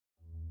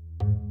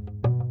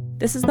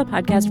This is the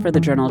podcast for the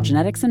journal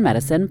Genetics and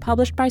Medicine,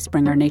 published by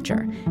Springer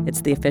Nature.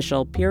 It's the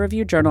official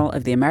peer-reviewed journal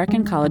of the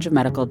American College of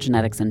Medical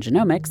Genetics and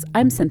Genomics.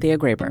 I'm Cynthia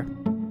Graber.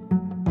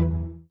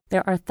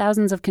 There are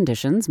thousands of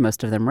conditions,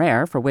 most of them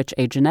rare, for which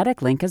a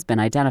genetic link has been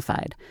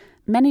identified.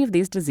 Many of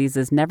these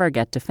diseases never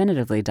get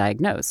definitively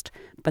diagnosed,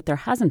 but there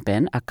hasn't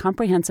been a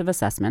comprehensive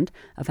assessment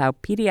of how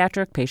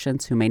pediatric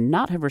patients who may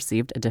not have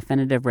received a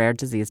definitive rare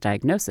disease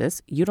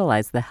diagnosis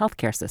utilize the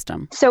healthcare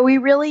system. So we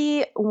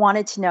really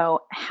wanted to know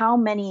how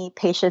many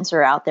patients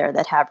are out there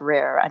that have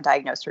rare,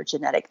 undiagnosed, or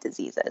genetic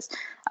diseases.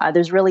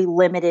 There's really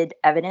limited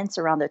evidence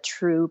around the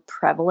true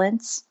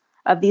prevalence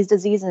of these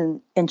diseases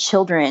in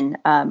children,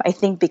 I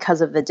think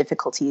because of the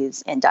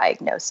difficulties in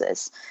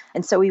diagnosis.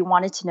 And so we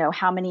wanted to know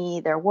how many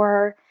there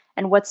were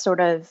and what sort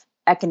of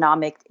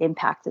economic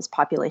impact this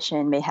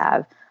population may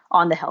have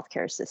on the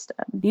healthcare system.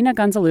 Nina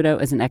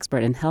Gonzaluddo is an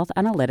expert in health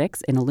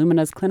analytics in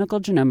Illumina's clinical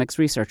genomics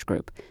research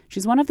group.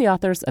 She's one of the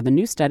authors of a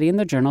new study in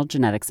the journal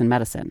Genetics and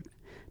Medicine.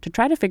 To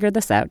try to figure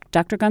this out,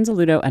 Dr.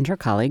 Gonzaluddo and her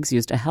colleagues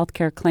used a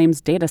healthcare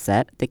claims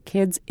dataset, the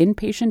KIDS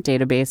inpatient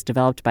database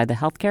developed by the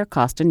Healthcare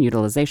Cost and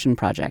Utilization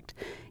Project.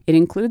 It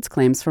includes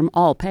claims from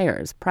all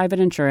payers, private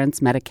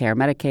insurance, Medicare,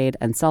 Medicaid,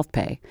 and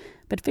self-pay.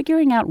 But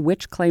figuring out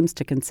which claims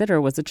to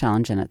consider was a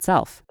challenge in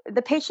itself.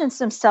 The patients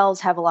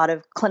themselves have a lot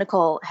of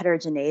clinical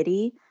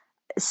heterogeneity.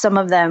 Some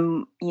of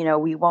them,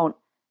 we won't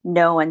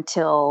know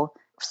until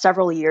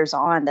several years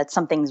on that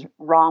something's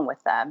wrong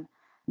with them.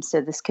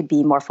 So this could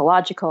be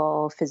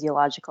morphological,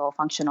 physiological,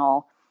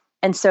 functional.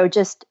 And so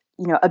just,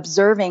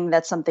 observing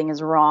that something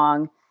is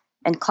wrong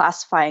and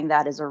classifying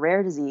that as a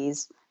rare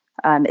disease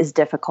is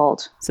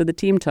difficult. So the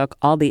team took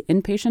all the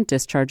inpatient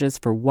discharges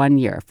for 1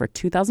 year for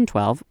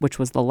 2012, which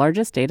was the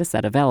largest data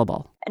set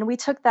available. And we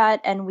took that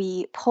and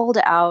we pulled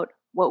out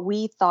what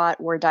we thought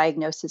were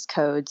diagnosis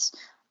codes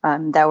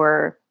that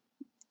were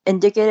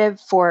indicative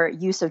for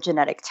use of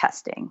genetic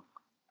testing.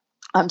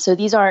 So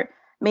these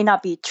may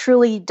not be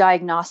truly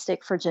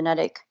diagnostic for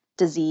genetic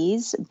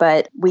disease,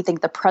 but we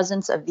think the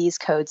presence of these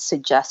codes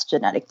suggests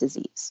genetic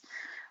disease.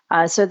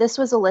 So this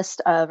was a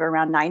list of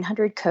around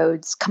 900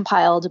 codes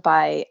compiled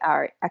by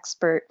our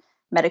expert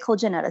medical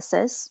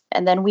geneticists.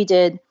 And then we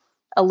did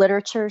a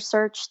literature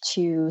search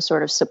to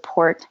sort of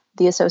support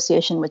the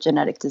association with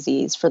genetic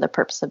disease for the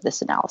purpose of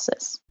this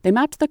analysis. They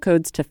mapped the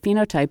codes to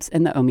phenotypes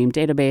in the OMIM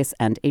database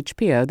and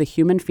HPO, the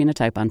Human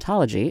Phenotype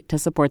Ontology, to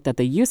support that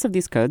the use of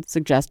these codes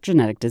suggests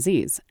genetic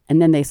disease.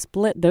 And then they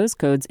split those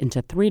codes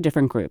into 3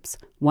 different groups.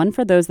 One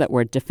for those that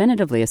were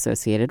definitively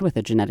associated with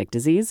a genetic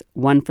disease,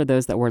 one for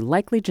those that were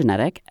likely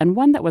genetic, and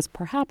one that was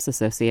perhaps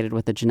associated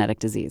with a genetic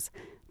disease.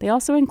 They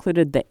also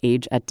included the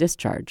age at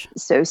discharge.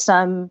 So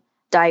some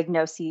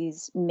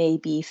diagnoses may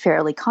be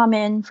fairly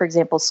common, for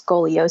example,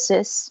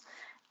 scoliosis.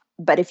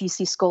 But if you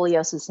see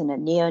scoliosis in a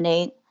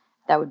neonate,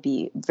 that would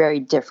be very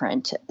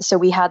different. So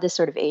we had this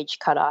sort of age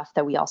cutoff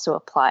that we also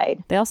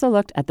applied. They also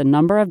looked at the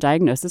number of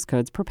diagnosis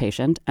codes per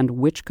patient and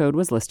which code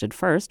was listed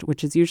first,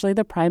 which is usually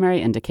the primary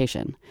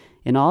indication.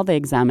 In all, they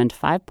examined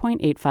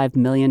 5.85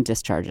 million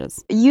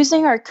discharges.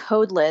 Using our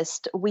code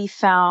list, we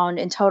found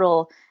in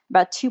total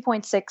about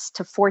 2.6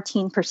 to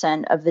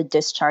 14% of the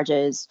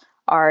discharges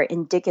are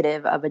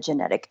indicative of a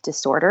genetic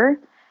disorder.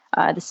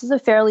 This is a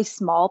fairly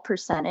small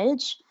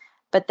percentage,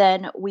 but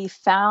then we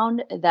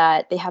found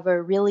that they have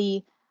a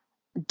really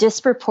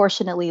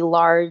disproportionately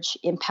large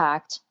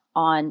impact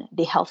on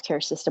the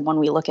healthcare system when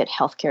we look at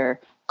healthcare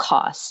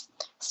costs.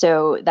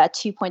 So that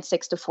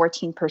 2.6 to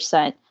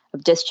 14%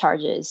 of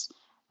discharges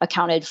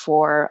accounted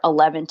for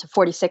 11 to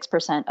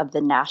 46% of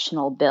the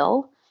national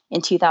bill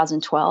in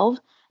 2012.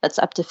 That's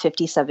up to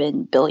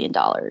 $57 billion.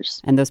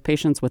 And those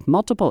patients with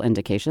multiple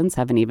indications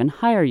have an even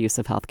higher use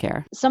of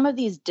healthcare. Some of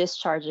these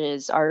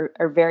discharges are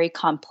very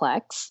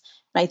complex.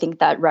 And I think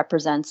that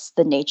represents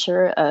the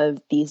nature of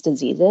these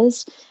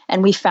diseases.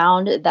 And we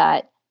found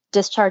that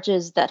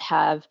discharges that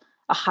have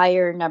a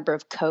higher number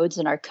of codes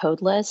in our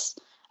code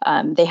list,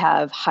 they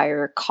have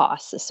higher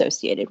costs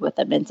associated with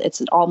them.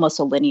 It's almost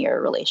a linear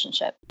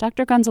relationship.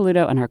 Dr.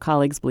 Gonzaluddo and her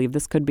colleagues believe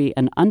this could be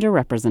an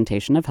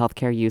underrepresentation of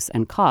healthcare use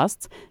and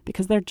costs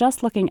because they're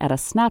just looking at a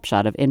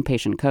snapshot of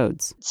inpatient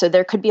codes. So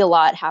there could be a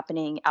lot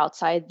happening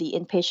outside the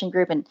inpatient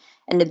group. And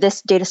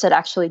this data set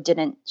actually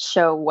didn't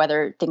show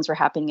whether things were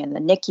happening in the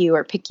NICU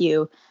or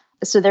PICU.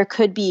 So there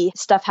could be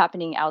stuff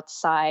happening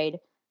outside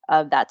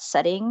of that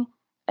setting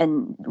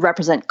and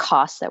represent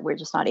costs that we're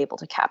just not able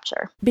to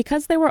capture.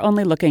 Because they were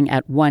only looking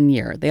at 1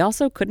 year, they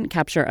also couldn't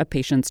capture a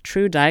patient's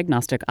true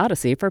diagnostic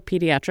odyssey for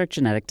pediatric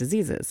genetic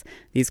diseases.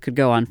 These could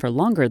go on for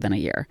longer than a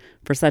year.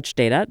 For such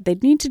data,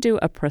 they'd need to do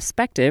a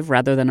prospective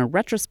rather than a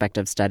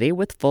retrospective study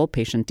with full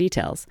patient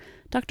details.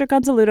 Dr.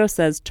 Gonzaluddo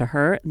says to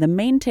her, the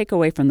main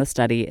takeaway from the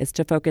study is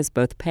to focus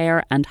both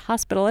payer and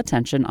hospital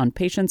attention on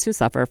patients who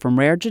suffer from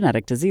rare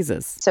genetic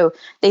diseases. So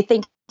they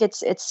think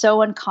it's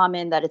so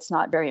uncommon that it's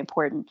not very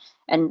important.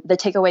 And the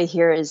takeaway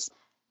here is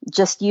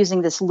just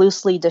using this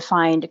loosely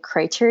defined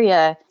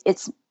criteria,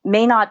 it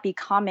may not be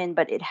common,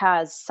 but it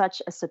has such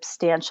a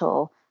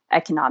substantial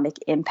economic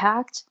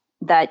impact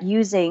that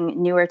using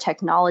newer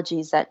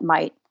technologies that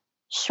might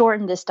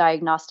shorten this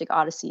diagnostic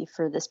odyssey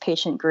for this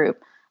patient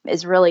group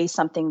is really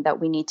something that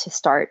we need to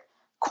start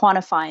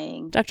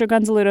quantifying. Dr.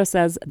 Gonzalito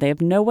says they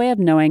have no way of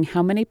knowing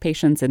how many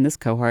patients in this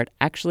cohort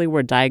actually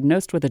were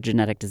diagnosed with a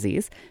genetic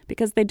disease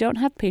because they don't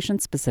have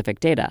patient-specific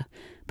data.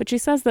 But she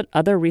says that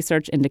other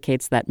research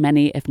indicates that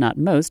many, if not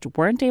most,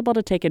 weren't able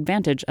to take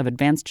advantage of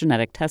advanced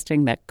genetic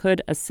testing that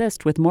could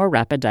assist with more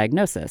rapid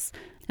diagnosis.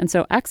 And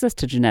so access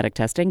to genetic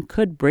testing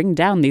could bring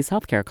down these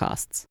healthcare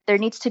costs. There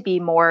needs to be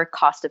more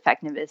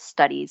cost-effectiveness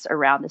studies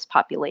around this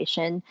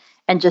population.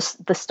 And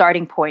just the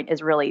starting point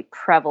is really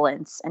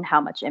prevalence and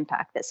how much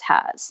impact this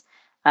has.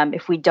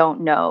 If we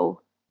don't know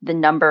the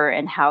number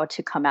and how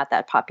to come at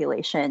that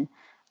population,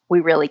 we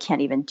really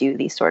can't even do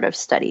these sort of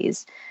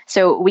studies.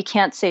 So we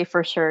can't say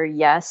for sure,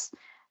 yes,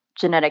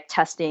 genetic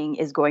testing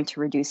is going to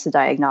reduce the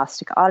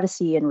diagnostic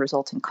odyssey and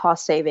result in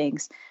cost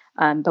savings.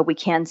 But we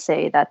can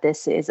say that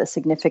this is a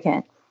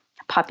significant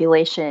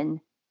population.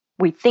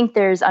 We think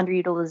there's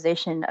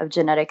underutilization of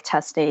genetic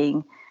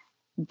testing,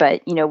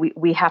 but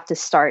we have to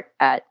start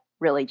at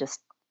really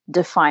just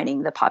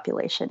defining the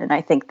population. And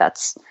I think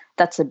that's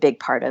a big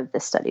part of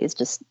this study, is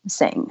just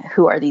saying,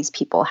 who are these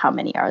people, how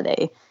many are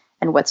they,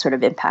 and what sort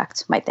of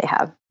impact might they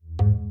have.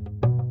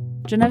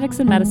 Genetics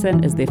in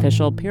Medicine is the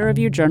official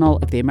peer-reviewed journal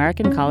of the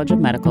American College of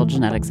Medical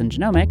Genetics and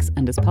Genomics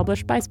and is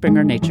published by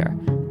Springer Nature.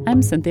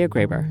 I'm Cynthia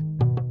Graber.